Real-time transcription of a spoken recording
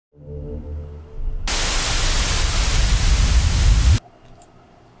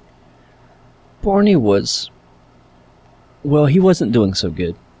Barney was... well, he wasn't doing so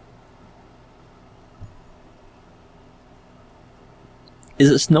good. Is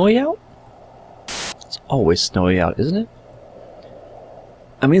it snowy out? It's always snowy out, isn't it?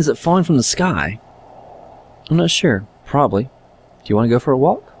 I mean, is it falling from the sky? I'm not sure. Probably. Do you want to go for a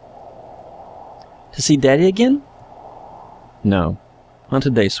walk? To see Daddy again? No. Not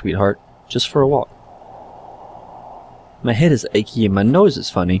today, sweetheart. Just for a walk. My head is achy and my nose is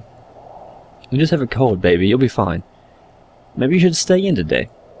funny. You just have a cold, baby. You'll be fine. Maybe you should stay in today.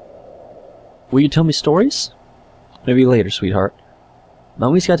 Will you tell me stories? Maybe later, sweetheart.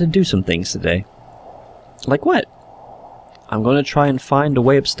 Mommy's got to do some things today. Like what? I'm going to try and find a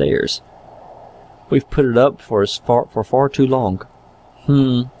way upstairs. We've put it up for far too long.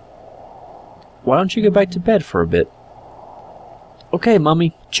 Why don't you go back to bed for a bit? Okay,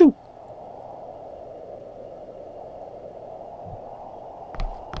 Mommy. Choo!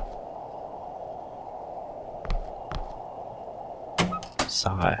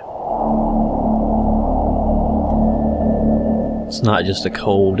 Sigh. It's not just a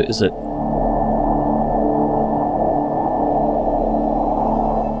cold, is it?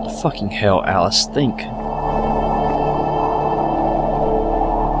 Fucking hell, Alice, think. The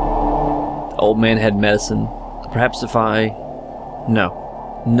old man had medicine. Perhaps if I...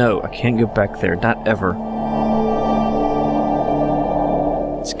 No, I can't go back there, not ever.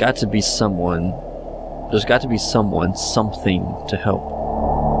 It's got to be someone. There's got to be someone, something to help.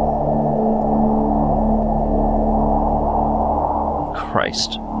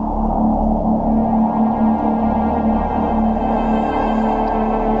 Christ.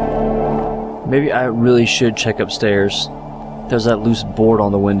 Maybe I really should check upstairs. There's that loose board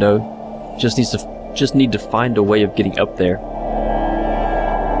on the window. Just need to find a way of getting up there.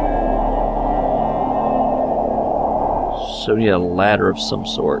 So we need a ladder of some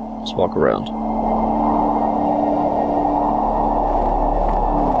sort. Let's walk around.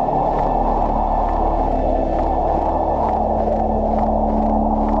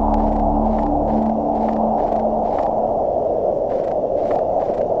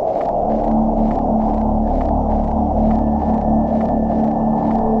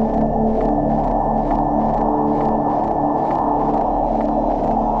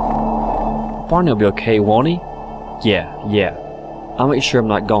 Barney will be okay, won't he? Yeah. I'll make sure I'm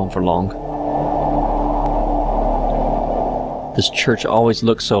not gone for long. This church always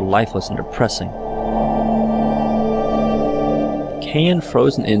looks so lifeless and depressing. Can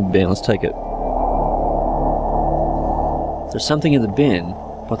frozen in bin, let's take it. There's something in the bin,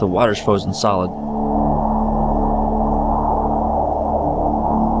 but the water's frozen solid.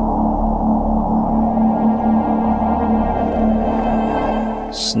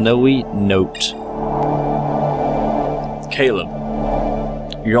 Snowy note. Caleb,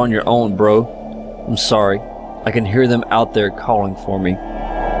 you're on your own, bro. I'm sorry. I can hear them out there calling for me.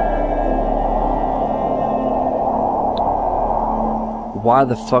 Why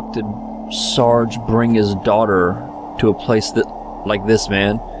the fuck did Sarge bring his daughter to a place like this,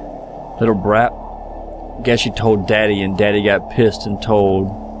 man? Little brat. Guess she told Daddy and Daddy got pissed and told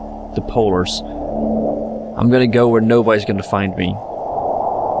the Polars. I'm gonna go where nobody's gonna find me.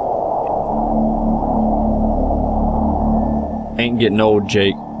 Ain't getting old,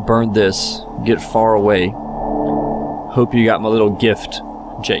 Jake. Burn this. Get far away. Hope you got my little gift,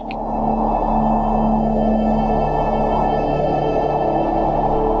 Jake.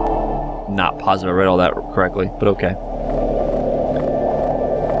 Not positive I read all that correctly, but okay.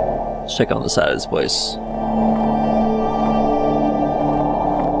 Let's check on the side of this place.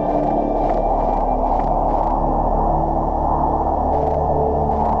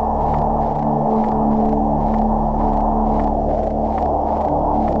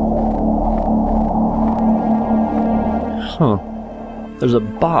 Huh. There's a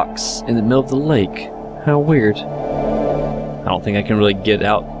box in the middle of the lake. How weird. I don't think I can really get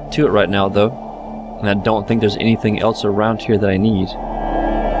out to it right now, though. And I don't think there's anything else around here that I need.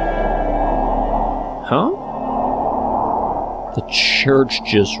 Huh? The church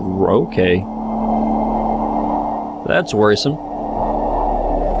just... okay. That's worrisome.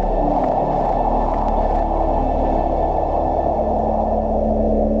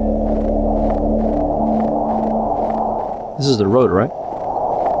 This is the road, right?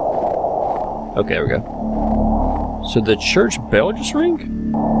 Okay, there we go. So the church bell just rang?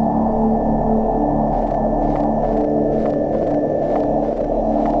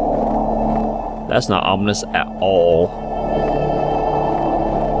 That's not ominous at all.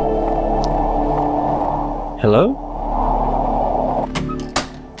 Hello?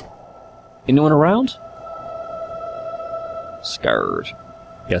 Anyone around? Scared.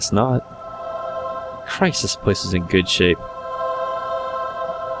 Guess not. Christ, this place is in good shape.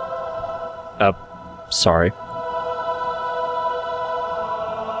 Sorry.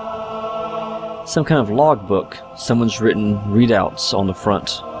 Some kind of logbook. Someone's written readouts on the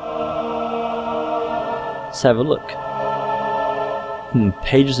front. Let's have a look.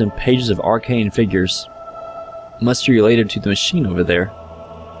 Pages and pages of arcane figures. Must be related to the machine over there.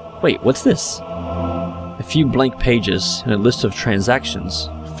 Wait, what's this? A few blank pages and a list of transactions.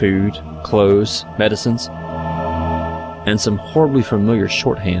 Food, clothes, medicines, and some horribly familiar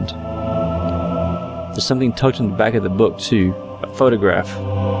shorthand. There's something tucked in the back of the book too. A photograph.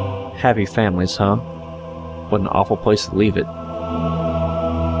 Happy families, huh? What an awful place to leave it.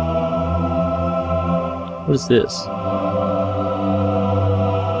 What is this?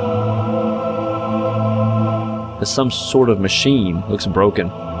 It's some sort of machine. Looks broken.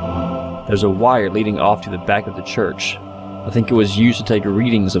 There's a wire leading off to the back of the church. I think it was used to take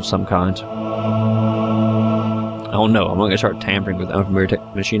readings of some kind. Oh no, I'm not going to start tampering with unfamiliar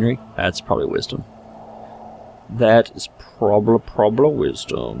machinery. That's probably wisdom. That is probably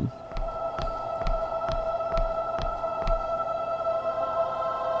wisdom.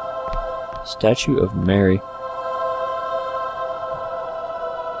 Statue of Mary.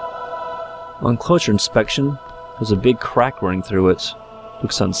 On closer inspection, there's a big crack running through it.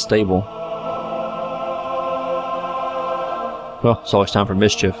 Looks unstable. Well, it's always time for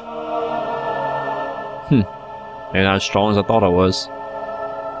mischief. Maybe not as strong as I thought I was.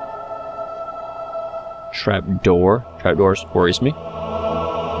 Trapdoor. Trapdoors worries me.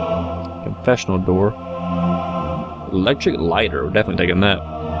 Confessional door. Electric lighter. We're definitely taking that.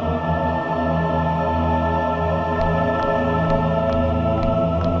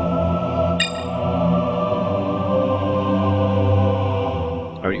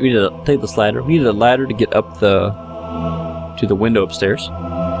 Alright, we need to take this ladder. We need a ladder to get up to the window upstairs.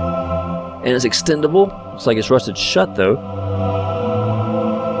 And it's extendable. Looks like it's rusted shut though.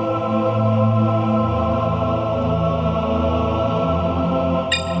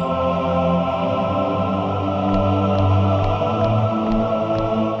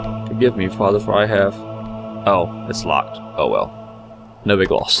 Forgive me, Father, for I have... Oh, it's locked. Oh well. No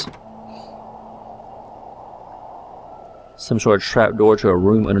big loss. Some sort of trapdoor to a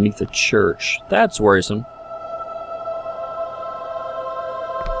room underneath the church. That's worrisome.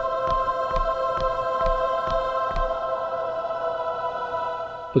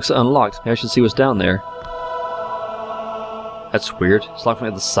 Looks unlocked. Maybe I should see what's down there. That's weird. It's locked from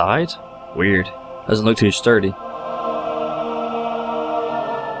the other side? Weird. Doesn't look too sturdy.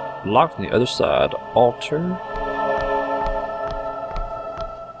 Locked from the other side. Altar.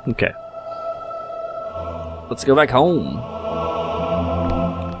 Okay. Let's go back home.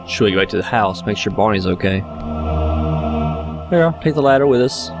 Should we go back to the house? Make sure Barney's okay. Here, take the ladder with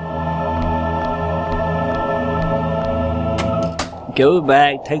us. Go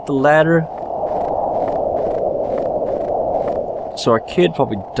back, take the ladder. So our kid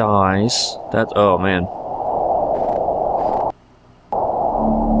probably dies. That, oh man.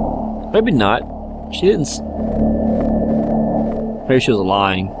 Maybe not. She didn't. Maybe she was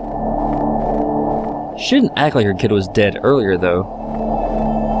lying. She didn't act like her kid was dead earlier though.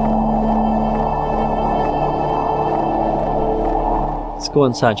 Let's go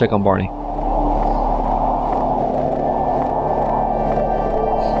inside and check on Barney.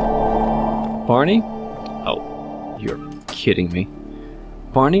 Barney? Oh, you're kidding me.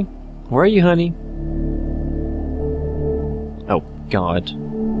 Barney? Where are you, honey? Oh, God.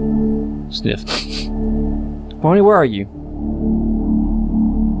 Sniff. Barney, where are you?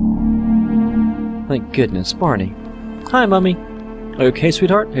 Thank goodness, Barney. Hi, Mummy. Are you okay,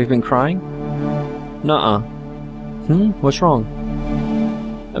 sweetheart? Have you been crying? Nuh-uh. What's wrong?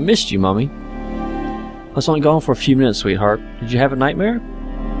 I missed you, Mummy. I was only gone for a few minutes, sweetheart. Did you have a nightmare?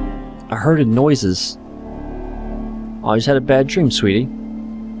 I heard noises. Oh, I just had a bad dream, sweetie.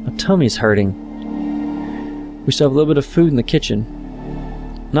 My tummy's hurting. We still have a little bit of food in the kitchen.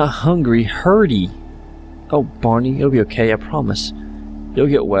 Not hungry, hurty. Oh, Barney, it'll be okay, I promise. You'll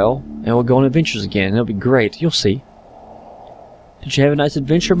get well, and we'll go on adventures again. It'll be great, you'll see. Did you have a nice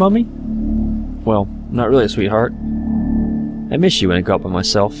adventure, Mummy? Well, not really, sweetheart. I miss you when I go out by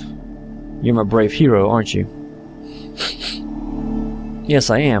myself. You're my brave hero, aren't you? Yes,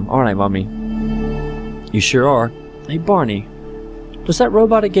 I am, aren't I, Mummy? You sure are. Hey, Barney, does that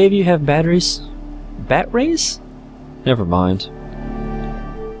robot it gave you have batteries? Bat rays? Never mind.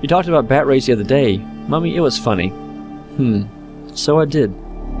 You talked about bat rays the other day. Mummy, it was funny. So I did.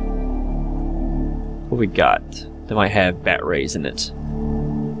 What we got that might have bat rays in it?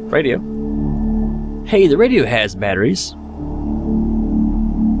 Radio. Hey, the radio has batteries.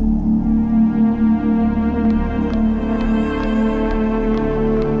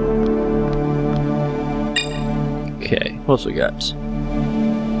 What else we got?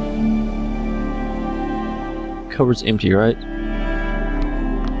 Cupboard's empty, right?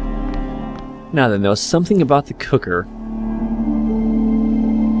 Now then, there was something about the cooker.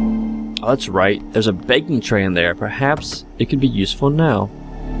 Oh, that's right. There's a baking tray in there. Perhaps it could be useful now.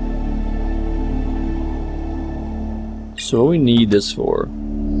 So what we need this for?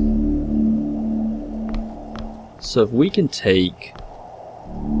 So if we can take...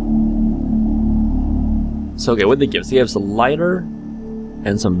 So okay, what they give us? They give us a lighter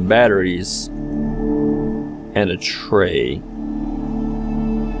and some batteries and a tray.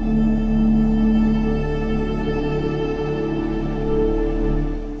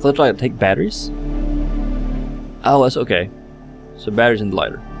 Looks like I take batteries? Oh, that's okay. So batteries and the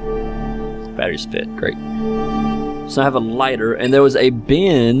lighter. Batteries fit, great. So I have a lighter, and there was a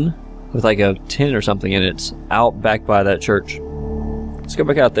bin with like a tin or something in it out back by that church. Let's go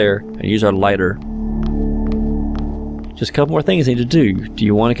back out there and use our lighter. Just a couple more things I need to do. Do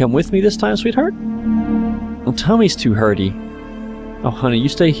you want to come with me this time, sweetheart? Oh, tummy's too hurty. Oh, honey, you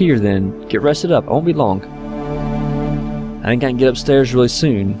stay here then. Get rested up. I won't be long. I think I can get upstairs really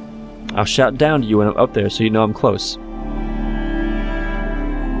soon. I'll shout down to you when I'm up there so you know I'm close.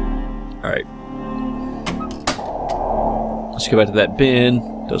 Alright. Let's go back to that bin.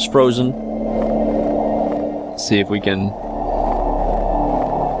 That was frozen. See if we can...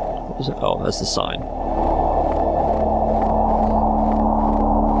 What was it? Oh, that's the sign.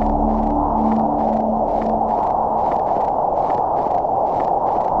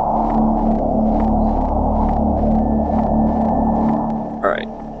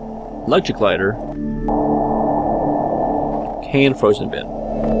 Electric lighter, can frozen bin.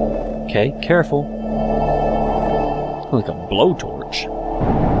 Okay, careful. Like a blowtorch.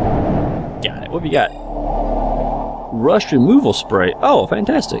 Got it. What have you got? Rust removal spray. Oh,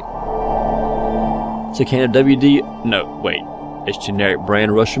 fantastic. It's a can of WD. No, wait. It's generic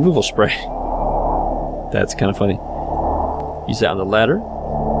brand rust removal spray. That's kind of funny. Use that on the ladder.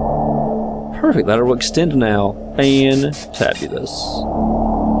 Perfect. Ladder will extend now. Fantabulous.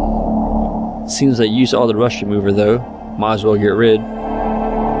 Seems I used all the rust remover though. Might as well get rid.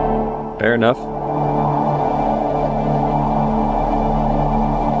 Fair enough.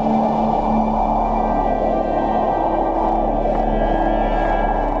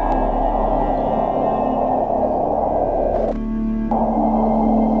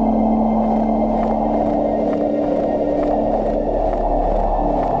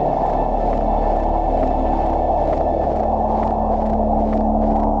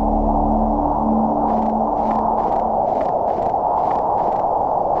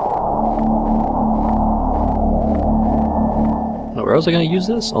 Where else am I going to use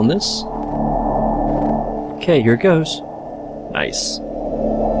this? On this? Okay, here it goes. Nice.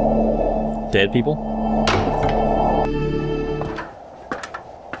 Dead people?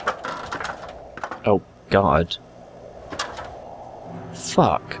 Oh, God.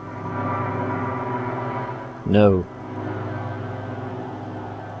 Fuck. No.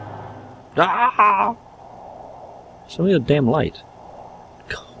 Ah! Show me a damn light.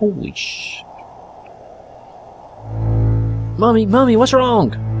 Holy shit. Mommy, Mommy, what's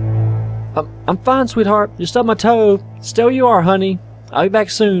wrong? I'm fine, sweetheart. You stubbed my toe. Still you are, honey. I'll be back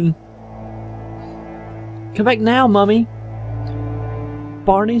soon. Come back now, Mommy.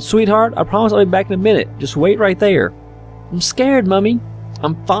 Barney, sweetheart, I promise I'll be back in a minute. Just wait right there. I'm scared, Mommy.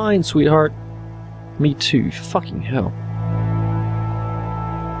 I'm fine, sweetheart. Me too. Fucking hell.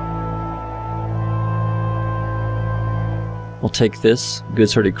 I'll take this. Good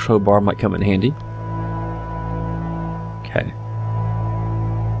sturdy crowbar might come in handy. Okay.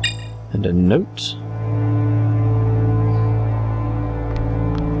 And a note.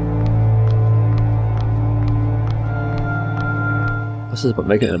 What's this about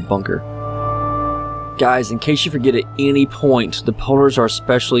making it a bunker? Guys, in case you forget at any point, the Polars are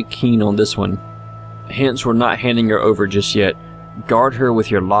especially keen on this one. Hence, we're not handing her over just yet. Guard her with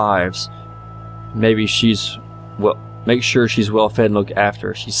your lives. Maybe she's... well, make sure she's well fed and looked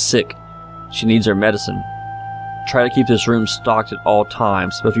after. She's sick. She needs her medicine. Try to keep this room stocked at all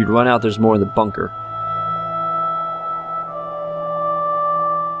times, but if you run out, there's more in the bunker.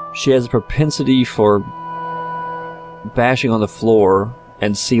 She has a propensity for bashing on the floor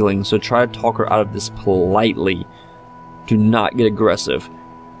and ceiling, so try to talk her out of this politely. Do not get aggressive.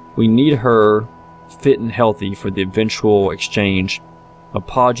 We need her fit and healthy for the eventual exchange.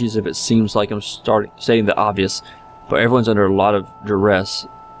 Apologies if it seems like I'm stating the obvious, but everyone's under a lot of duress,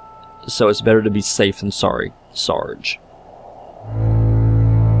 so it's better to be safe than sorry. Sarge.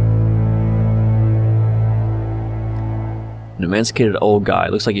 An emancipated old guy.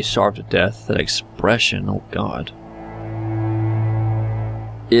 Looks like he's starved to death. That expression, oh God.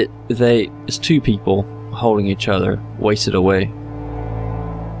 It's two people holding each other, wasted away.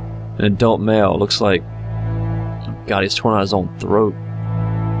 An adult male looks like, oh God, he's torn out his own throat.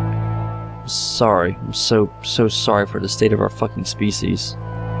 I'm sorry. I'm so sorry for the state of our fucking species.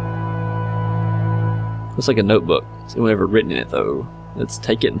 Looks like a notebook. Has anyone ever written in it though? Let's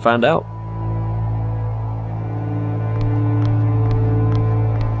take it and find out.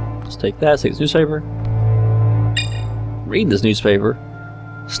 Let's take that. Let's take this newspaper. Read this newspaper.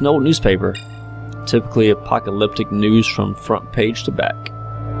 It's an old newspaper. Typically apocalyptic news from front page to back.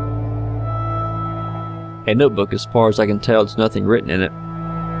 A notebook, as far as I can tell, there's nothing written in it.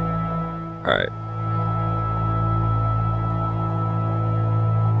 Alright.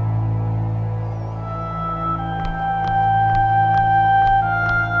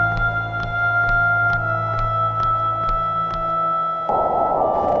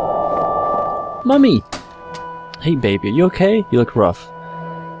 Mummy! Hey baby, are you okay? You look rough.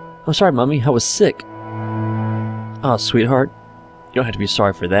 I'm sorry, Mummy, I was sick. Oh, sweetheart. You don't have to be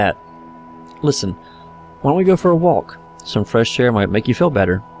sorry for that. Listen, why don't we go for a walk? Some fresh air might make you feel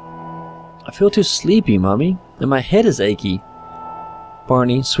better. I feel too sleepy, Mummy, and my head is achy.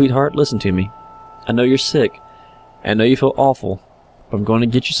 Barney, sweetheart, listen to me. I know you're sick, and I know you feel awful, but I'm going to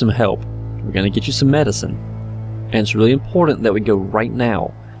get you some help. We're going to get you some medicine. And it's really important that we go right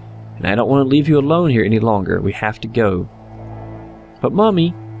now. And I don't want to leave you alone here any longer. We have to go. But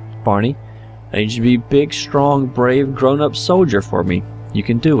Mummy, Barney, I need you to be a big, strong, brave, grown-up soldier for me. You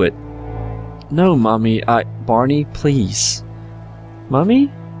can do it. No, Mommy, Barney, please.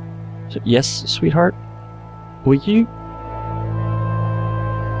 Mommy? Yes, sweetheart? Will you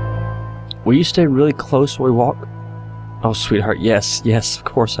stay really close while we walk? Oh, sweetheart, yes, of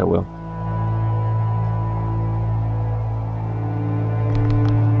course I will.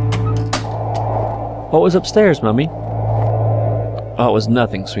 What was upstairs, Mummy? Oh, it was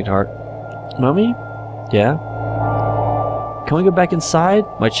nothing, sweetheart. Mummy? Yeah? Can we go back inside?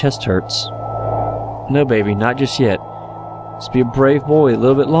 My chest hurts. No, baby, not just yet. Just be a brave boy a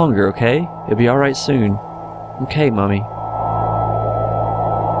little bit longer, okay? It'll be alright soon. Okay, Mummy.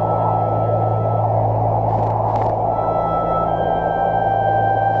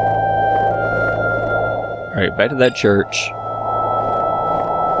 Alright, back to that church.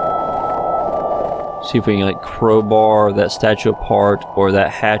 See if we can, like, crowbar that statue apart or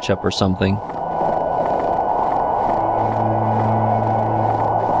that hatch up or something.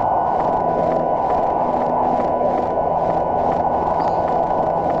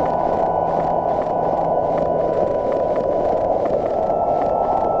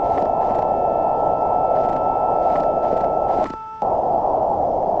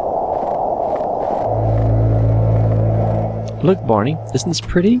 Look, Barney, isn't this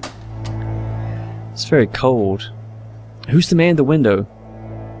pretty? It's very cold. Who's the man at the window?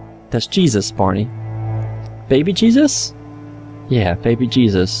 That's Jesus, Barney. Baby Jesus? Yeah, baby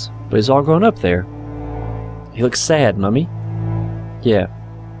Jesus. But he's all grown up there. He looks sad, Mummy. Yeah,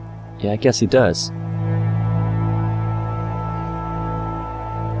 I guess he does.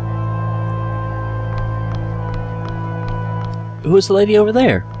 Who is the lady over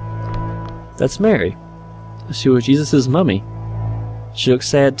there? That's Mary. She was Jesus' mummy. She looks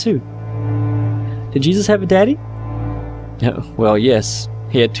sad too. Did Jesus have a daddy? Well, yes.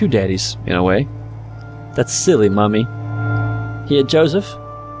 He had two daddies, in a way. That's silly, Mummy. He had Joseph.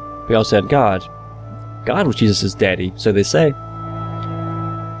 We also had God. God was Jesus' daddy, so they say.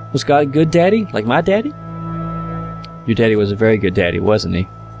 Was God a good daddy, like my daddy? Your daddy was a very good daddy, wasn't he?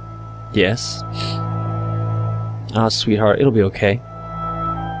 Yes. Ah, sweetheart, it'll be okay.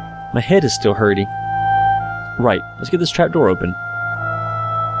 My head is still hurting. Right, let's get this trap door open.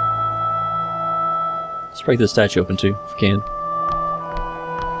 Let's break this statue open too, if we can.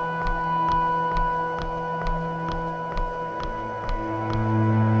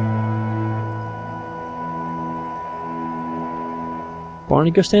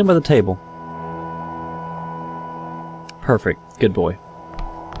 Barney, go stand by the table. Perfect, good boy.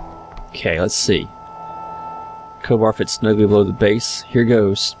 Okay, let's see. Crowbar fits snugly below the base. Here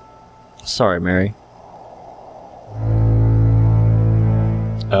goes. Sorry, Mary.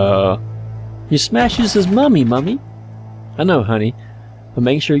 You smashed his mummy, Mummy. I know, honey, but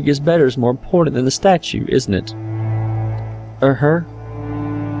making sure he gets better is more important than the statue, isn't it? Her?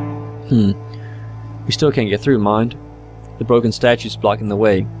 We still can't get through, mind. The broken statue's blocking the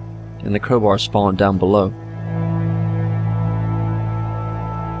way, and the crowbar's falling down below.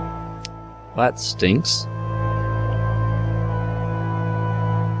 Well, that stinks.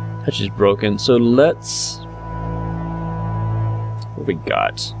 That's just broken, so let's... What we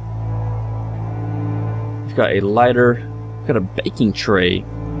got? We've got a lighter, we've got a baking tray.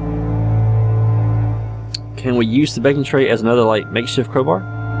 Can we use the baking tray as another, like, makeshift crowbar?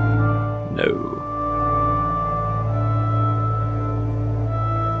 No.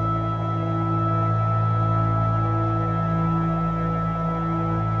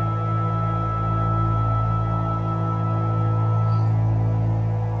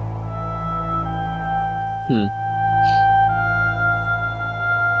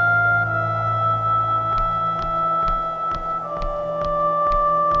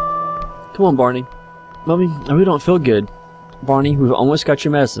 Come on, Barney. Mommy, I really don't feel good. Barney, we've almost got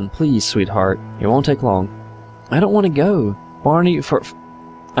your medicine. Please, sweetheart. It won't take long. I don't want to go. Barney,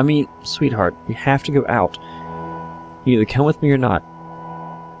 I mean, sweetheart, we have to go out. You either come with me or not.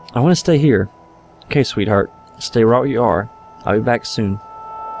 I want to stay here. Okay, sweetheart. Stay right where you are. I'll be back soon.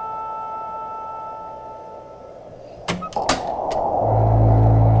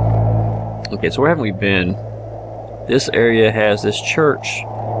 Okay, so where haven't we been? This area has this church.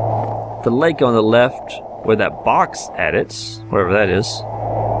 The lake on the left with that box at it, whatever that is.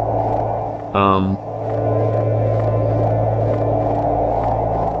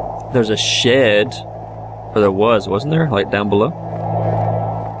 There's a shed, or there was, wasn't there? Like down below.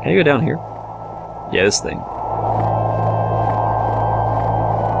 Can you go down here? Yeah, this thing.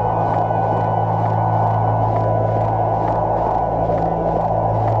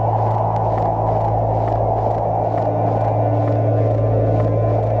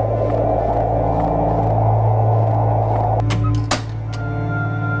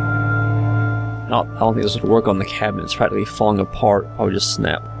 I don't think this would work on the cabinet. It's practically falling apart. I would just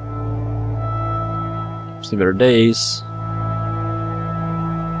snap. Some better days.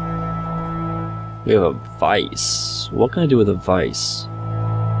 We have a vise. What can I do with a vise?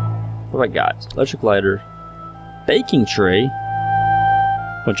 What have I got? Electric lighter. Baking tray.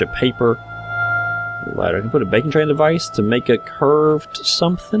 Bunch of paper. Lighter. I can put a baking tray in the vise to make a curved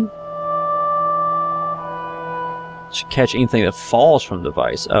something. Should catch anything that falls from the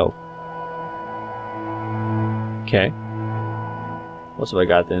vise. Oh. Okay. What have I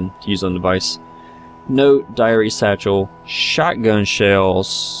got then to use on the device? Note, diary satchel, shotgun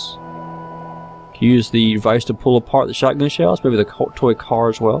shells. Can you use the device to pull apart the shotgun shells? Maybe the toy car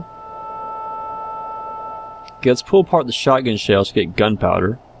as well. Okay, let's pull apart the shotgun shells to get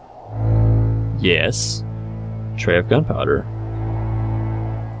gunpowder. Yes. Tray of gunpowder.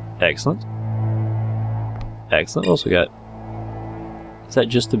 Excellent. Excellent. What else we got? Is that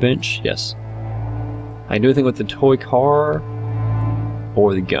just the bench? Yes. I can do anything with the toy car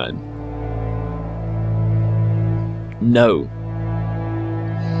or the gun. No.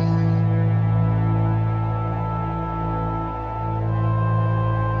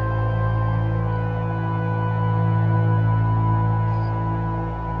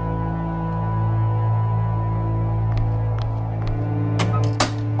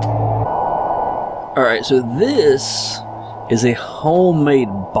 Alright, so this is a homemade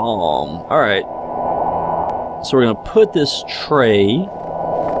bomb. Alright. So we're going to put this tray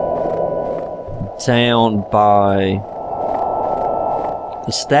down by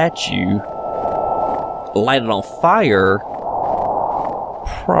the statue, light it on fire,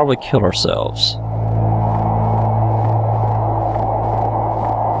 probably kill ourselves.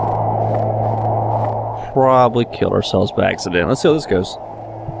 Probably kill ourselves by accident. Let's see how this goes.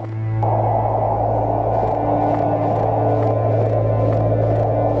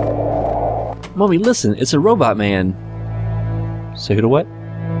 Mommy, listen, it's a robot man. Say who to what?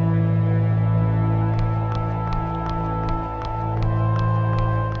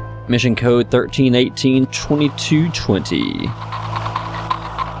 Mission code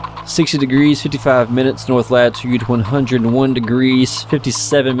 1318-2220. 60 degrees, 55 minutes, north latitude, 101 degrees,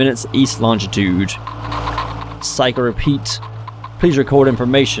 57 minutes, east longitude. Cycle repeat. Please record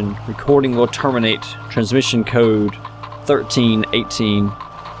information. Recording will terminate. Transmission code 1318.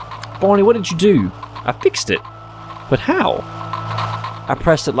 Barney, what did you do? I fixed it. But how? I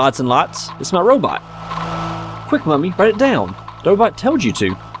pressed it lots and lots. It's my robot. Quick, Mummy, write it down. The robot told you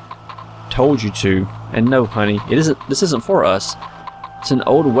to. Told you to. And no, honey, it isn't. This isn't for us. It's an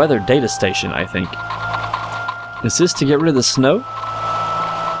old weather data station, I think. Is this to get rid of the snow?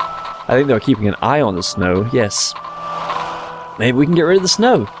 I think they're keeping an eye on the snow, yes. Maybe we can get rid of the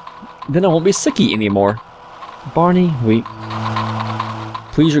snow. Then I won't be sicky anymore. Barney,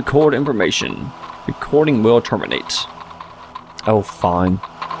 Please record information. Recording will terminate. Oh, fine.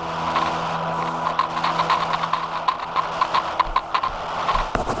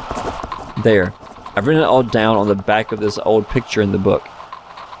 There. I've written it all down on the back of this old picture in the book.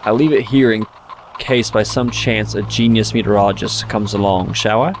 I leave it here in case by some chance a genius meteorologist comes along,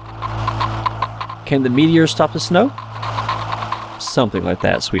 shall I? Can the meteor stop the snow? Something like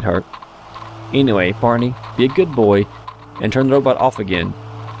that, sweetheart. Anyway, Barney, be a good boy and turn the robot off again.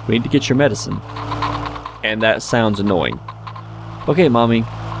 We need to get your medicine. And that sounds annoying. Okay, Mommy.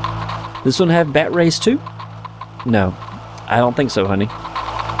 This one have bat rays too? No, I don't think so, honey.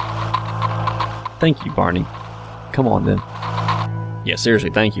 Thank you, Barney. Come on, then. Yeah,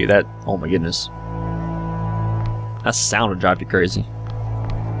 seriously, thank you. That, oh my goodness. That sound would drive you crazy.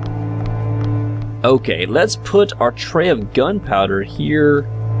 Okay, let's put our tray of gunpowder here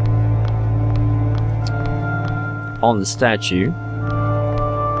on the statue.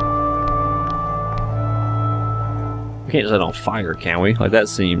 We can't just set it on fire, can we? Like, that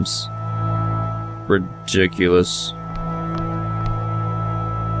seems ridiculous.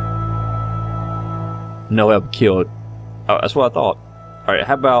 No, I would kill it. Oh, that's what I thought. Alright,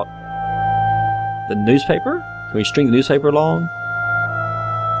 how about the newspaper? Can we string the newspaper along?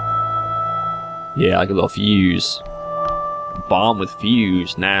 Yeah, like a little fuse. Bomb with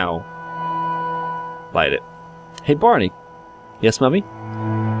fuse now. Light it. Hey, Barney. Yes, Mummy?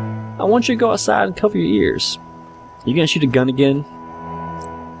 I want you to go outside and cover your ears. You gonna shoot a gun again?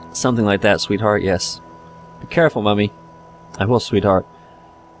 Something like that, sweetheart, yes. Be careful, Mummy. I will, sweetheart.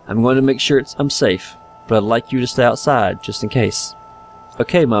 I'm going to make sure I'm safe, but I'd like you to stay outside, just in case.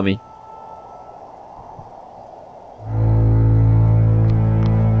 Okay, Mummy.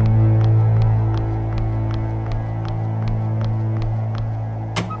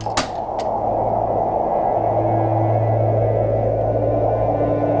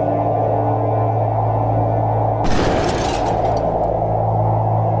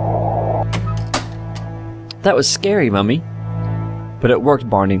 That was scary, Mummy. But it worked,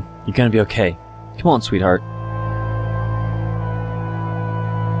 Barney. You're gonna be okay. Come on, sweetheart.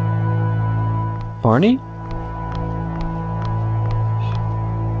 Barney?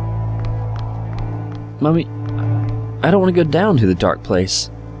 Mummy, I don't want to go down to the dark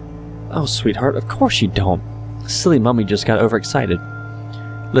place. Oh, sweetheart, of course you don't. Silly Mummy just got overexcited.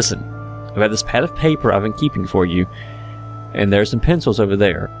 Listen, I've got this pad of paper I've been keeping for you, and there's some pencils over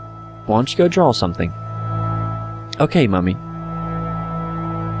there. Why don't you go draw something? Okay, Mummy.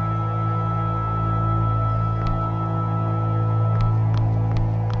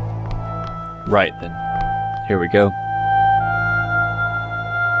 Right then. Here we go.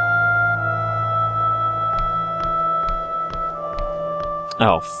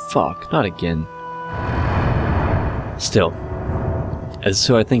 Oh, fuck. Not again. Still. As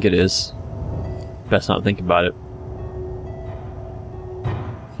who I think it is. Best not think about it.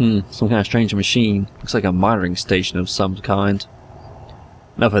 Some kind of strange machine. Looks like a monitoring station of some kind.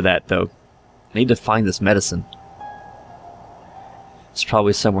 Enough of that, though. I need to find this medicine. It's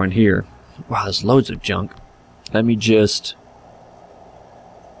probably somewhere in here. Wow, there's loads of junk. Let me just...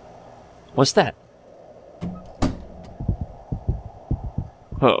 What's that?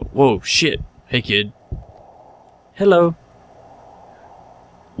 Oh, whoa, shit. Hey, kid. Hello.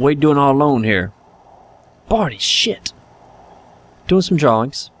 What are you doing all alone here? Barney, shit. Doing some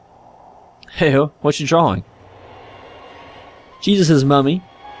drawings. Hey, what you drawing? Jesus' mummy.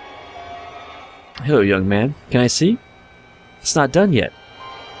 Hello, young man. Can I see? It's not done yet.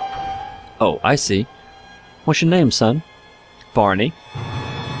 Oh, I see. What's your name, son? Barney.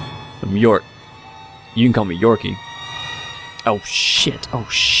 I'm York. You can call me Yorkie. Oh, shit. Oh,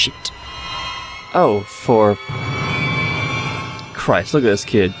 shit. Oh, for... Christ, look at this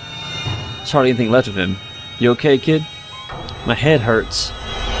kid. There's hardly anything left of him. You okay, kid? My head hurts.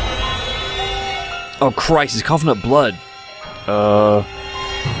 Oh, Christ, he's coughing up blood. Where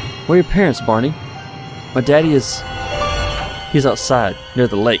are your parents, Barney? My daddy is... He's outside, near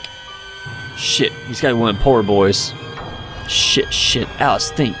the lake. Shit, he's got one of them poor boys. Shit, shit.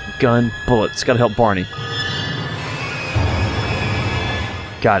 Alice, think. Gun, bullets. Gotta help Barney.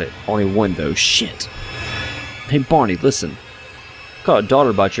 Got it. Only one, though. Shit. Hey, Barney, listen. I've got a daughter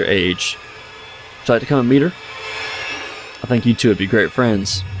about your age. Would you like to come and meet her? I think you two would be great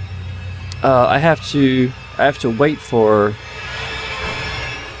friends. I have to wait for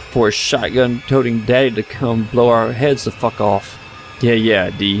a shotgun-toting daddy to come blow our heads the fuck off. Yeah,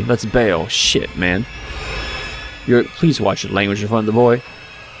 D. Let's bail. Shit, man. Please watch your language in front of the boy.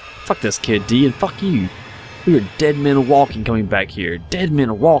 Fuck this kid, D, and fuck you. We are dead men walking coming back here. Dead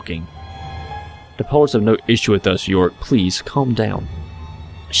men walking. The police have no issue with us, York. Please, calm down.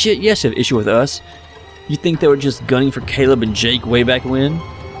 Shit, yes, they have issue with us. You think they were just gunning for Caleb and Jake way back when?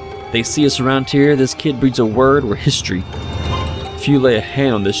 They see us around here, this kid breathes a word, we're history. If you lay a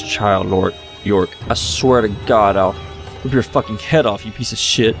hand on this child, Lord York, I swear to God I'll rip your fucking head off, you piece of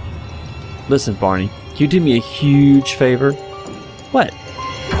shit. Listen, Barney, can you do me a huge favor? What?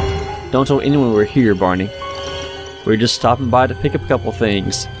 Don't tell anyone we're here, Barney. We're just stopping by to pick up a couple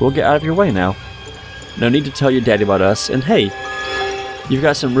things. We'll get out of your way now. No need to tell your daddy about us, and hey, you've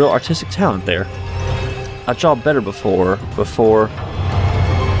got some real artistic talent there. I draw better before...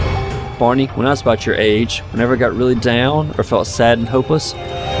 Barney, when I was about your age, whenever I got really down or felt sad and hopeless,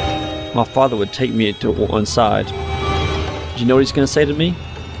 my father would take me to one side. Do you know what he's gonna say to me?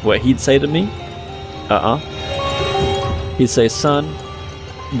 What he'd say to me? He'd say, son,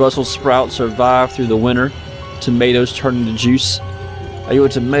 Brussels sprouts survive through the winter. Tomatoes turn into juice. Are you a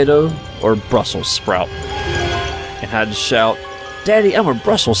tomato or a Brussels sprout? And I'd shout, Daddy, I'm a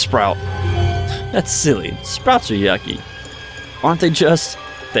Brussels sprout. That's silly. Sprouts are yucky. Aren't they just?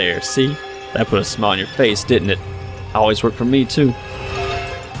 There, see? That put a smile on your face, didn't it? Always worked for me, too.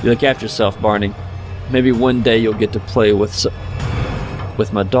 You look after yourself, Barney. Maybe one day you'll get to play with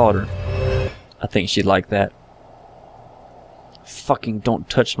my daughter. I think she'd like that. Fucking don't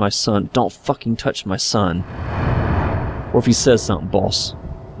touch my son. Don't fucking touch my son. Or if he says something, boss.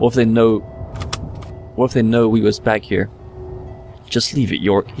 Or if they know... What if they know we was back here? Just leave it,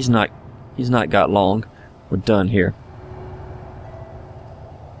 York. He's not got long. We're done here.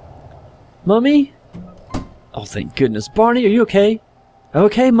 Mummy? Oh, thank goodness. Barney, are you okay?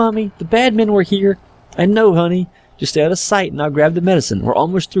 Okay, Mummy. The bad men were here. I know, honey. Just stay out of sight and I'll grab the medicine. We're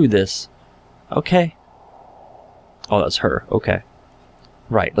almost through this. Okay. Oh, that's her. Okay.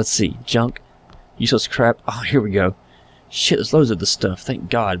 Right, let's see. Junk. Useless crap. Oh, here we go. Shit, there's loads of this stuff. Thank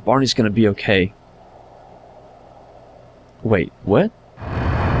God. Barney's gonna be okay. Wait, what?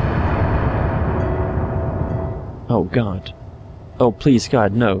 Oh, God. Oh, please,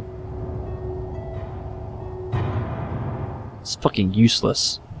 God, no. It's fucking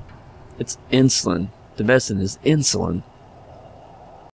useless. It's insulin. The medicine is insulin.